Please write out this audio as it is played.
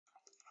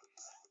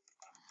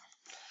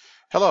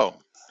Hello,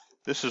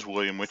 this is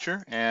William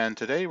Witcher, and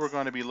today we're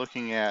going to be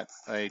looking at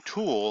a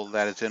tool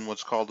that is in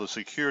what's called the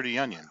security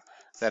onion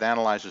that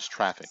analyzes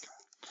traffic.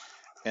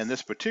 In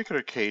this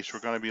particular case, we're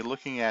going to be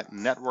looking at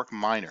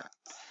NetworkMiner.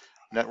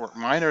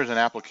 NetworkMiner is an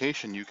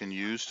application you can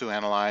use to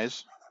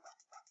analyze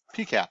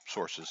PCAP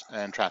sources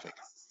and traffic.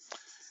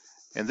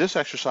 In this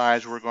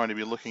exercise, we're going to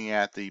be looking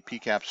at the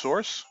PCAP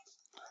source,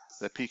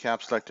 the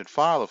PCAP selected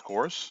file, of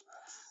course,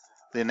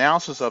 the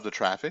analysis of the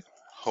traffic,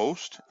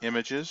 host,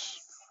 images,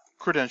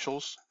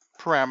 credentials,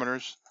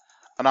 parameters,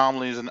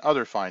 anomalies, and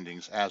other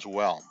findings as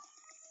well.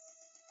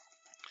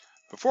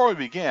 Before we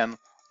begin,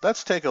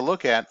 let's take a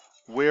look at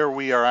where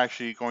we are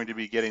actually going to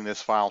be getting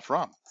this file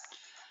from.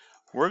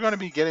 We're going to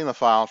be getting the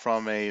file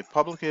from a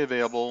publicly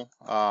available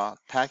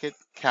packet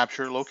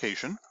capture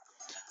location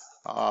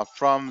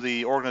from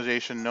the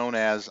organization known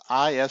as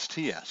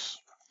ISTS.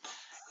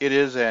 It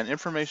is an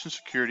information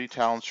security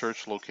talent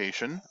search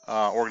location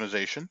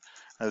organization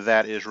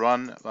that is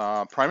run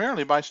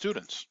primarily by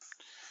students.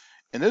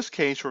 In this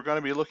case, we're going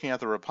to be looking at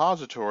the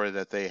repository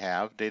that they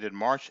have dated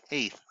March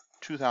 8th,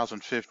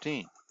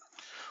 2015.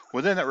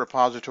 Within that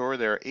repository,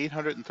 there are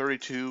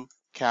 832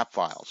 CAP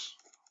files.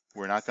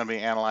 We're not going to be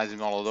analyzing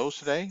all of those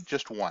today,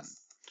 just one.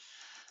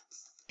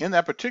 In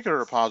that particular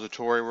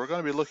repository, we're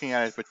going to be looking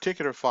at a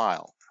particular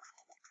file.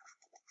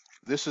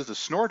 This is the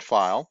Snort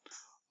file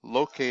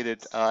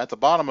located at the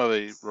bottom of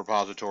the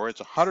repository. It's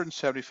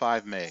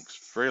 175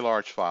 megs, very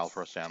large file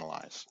for us to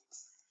analyze.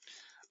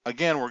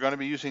 Again, we're going to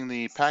be using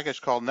the package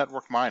called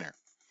NetworkMiner.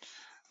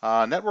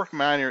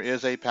 NetworkMiner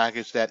is a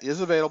package that is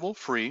available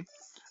free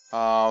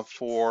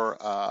for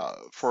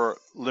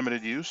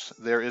limited use.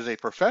 There is a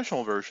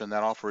professional version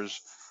that offers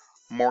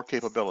more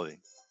capability.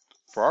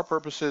 For our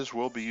purposes,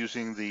 we'll be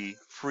using the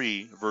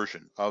free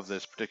version of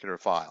this particular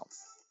file.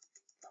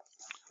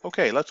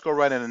 Okay, let's go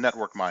right into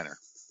NetworkMiner.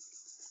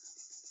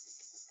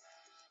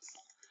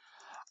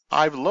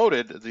 I've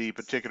loaded the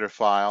particular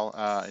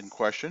file in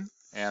question,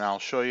 and I'll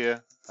show you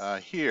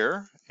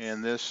here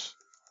in this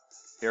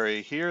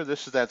area here.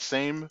 This is that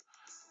same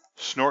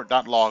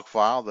Snort.Log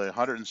file, the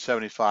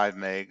 175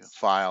 meg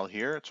file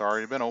here. It's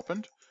already been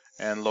opened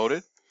and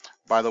loaded.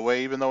 By the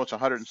way, even though it's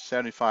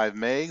 175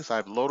 megs,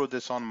 I've loaded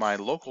this on my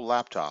local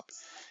laptop.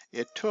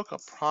 It took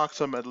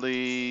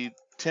approximately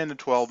 10 to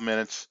 12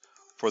 minutes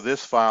for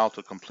this file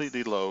to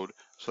completely load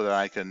so that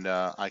I can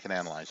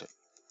analyze it.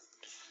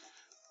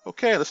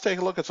 Okay, let's take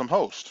a look at some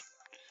hosts.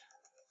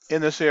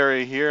 In this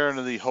area here,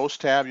 under the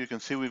host tab, you can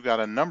see we've got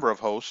a number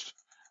of hosts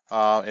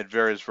at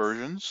various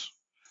versions.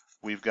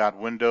 We've got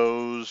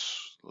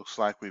Windows, looks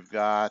like we've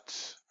got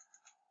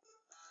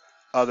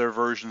other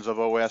versions of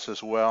OS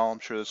as well. I'm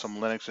sure there's some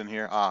Linux in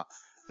here.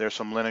 There's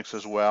some Linux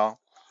as well,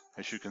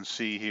 as you can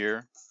see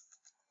here.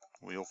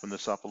 We open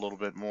this up a little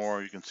bit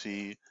more. You can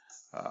see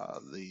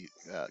the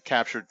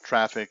captured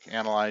traffic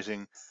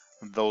analyzing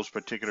those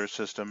particular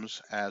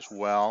systems as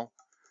well.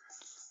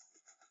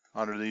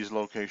 Under these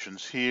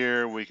locations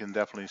here, we can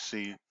definitely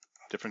see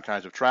different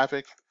kinds of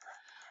traffic.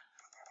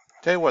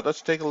 Tell you what,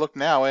 let's take a look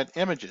now at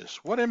images.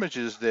 What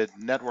images did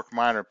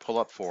NetworkMiner pull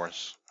up for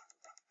us?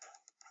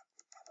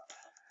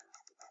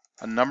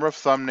 A number of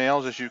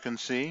thumbnails, as you can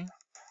see,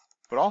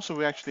 but also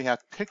we actually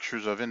have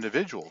pictures of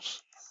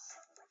individuals.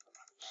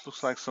 This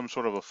looks like some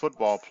sort of a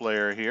football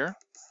player here.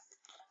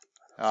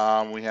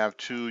 We have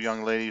two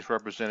young ladies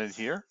represented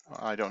here.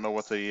 I don't know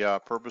what the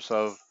purpose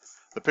of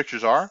the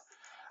pictures are.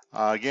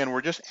 Again,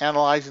 we're just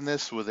analyzing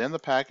this within the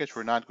package.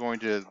 We're not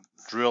going to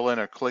drill in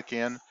or click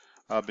in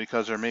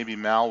because there may be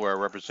malware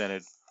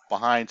represented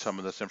behind some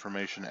of this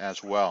information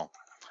as well.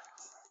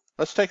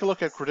 Let's take a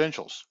look at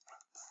credentials.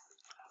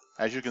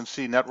 As you can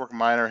see,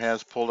 NetworkMiner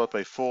has pulled up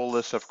a full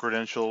list of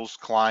credentials,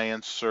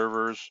 clients,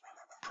 servers,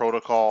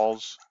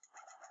 protocols,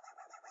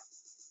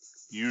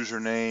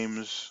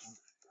 usernames.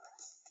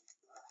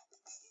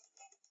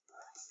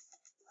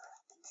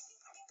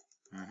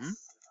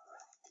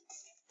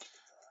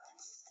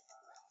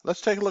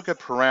 Let's take a look at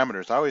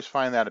parameters. I always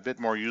find that a bit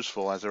more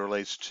useful as it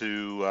relates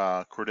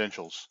to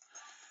credentials.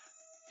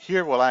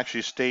 Here we'll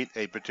actually state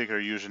a particular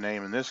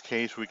username. In this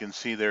case, we can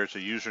see there's a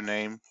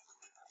username,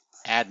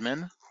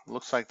 admin.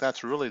 Looks like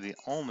that's really the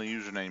only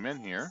username in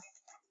here.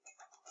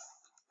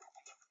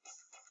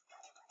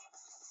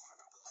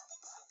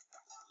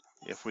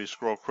 If we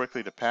scroll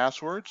quickly to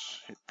passwords,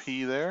 hit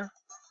P there.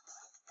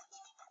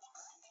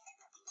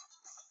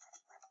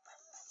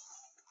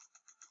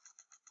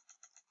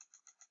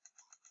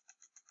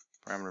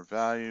 Parameter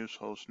values,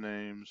 host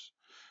names.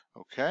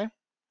 Okay.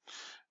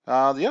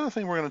 The other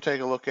thing we're going to take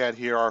a look at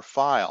here are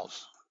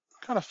files.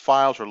 What kind of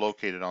files are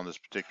located on this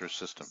particular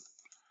system?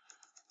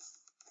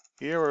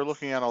 Here we're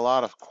looking at a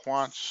lot of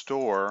quant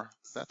store.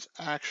 That's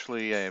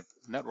actually a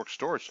network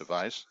storage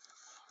device.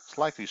 It's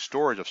likely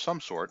storage of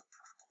some sort.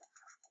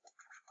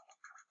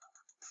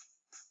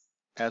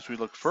 As we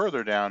look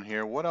further down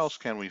here, what else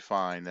can we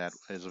find that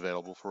is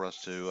available for us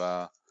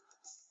to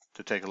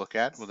take a look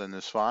at within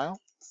this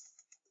file?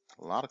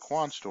 A lot of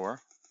quant store.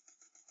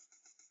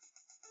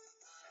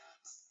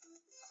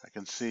 I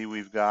can see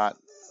we've got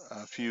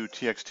a few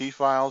TXT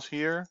files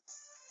here.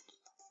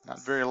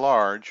 Not very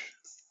large.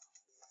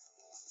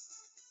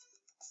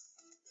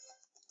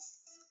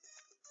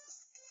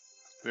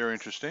 Very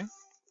interesting.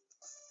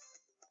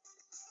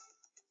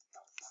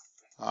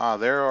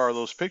 There are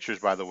those pictures,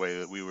 by the way,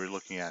 that we were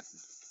looking at.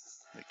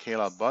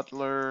 Michaela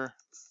Butler.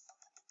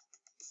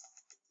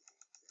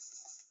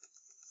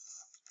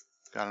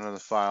 Got another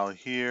file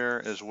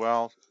here as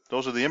well.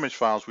 Those are the image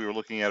files we were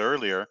looking at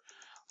earlier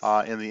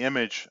in the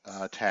image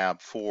tab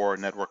for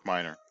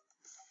NetworkMiner.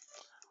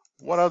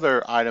 What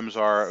other items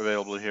are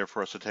available here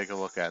for us to take a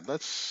look at?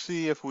 Let's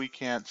see if we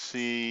can't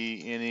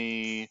see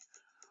any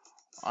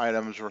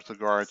items with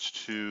regards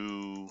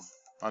to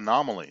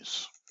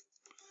anomalies.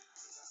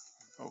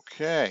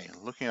 Okay,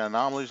 looking at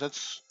anomalies,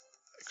 let's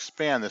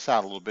expand this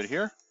out a little bit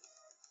here.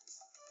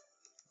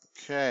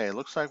 Okay,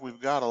 looks like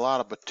we've got a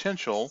lot of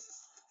potential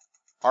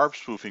ARP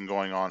spoofing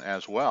going on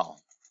as well.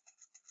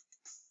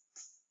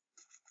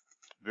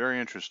 Very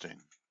interesting.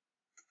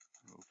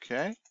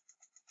 Okay.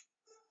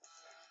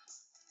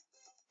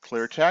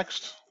 Clear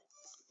text.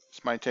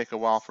 This might take a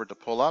while for it to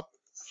pull up.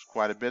 There's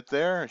quite a bit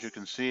there. As you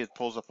can see, it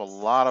pulls up a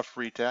lot of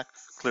free text,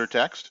 clear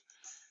text.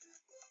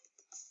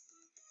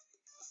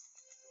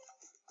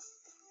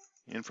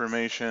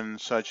 Information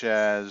such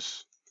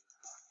as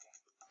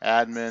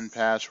admin,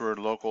 password,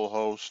 local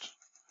host.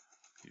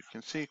 You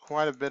can see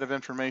quite a bit of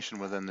information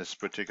within this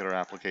particular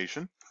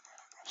application.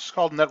 It's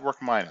called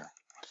NetworkMiner.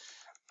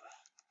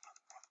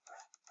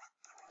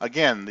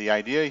 Again, the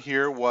idea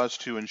here was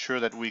to ensure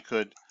that we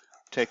could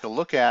take a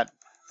look at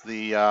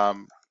the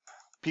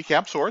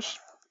PCAP source,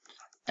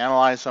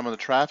 analyze some of the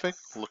traffic,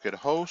 look at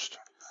host.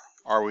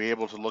 Are we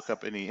able to look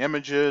up any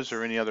images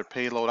or any other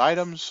payload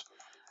items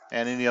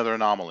and any other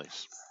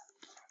anomalies?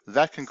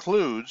 That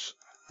concludes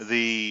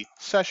the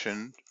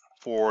session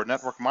for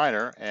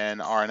NetworkMiner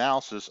and our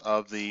analysis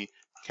of the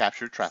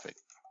captured traffic.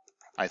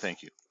 I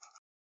thank you.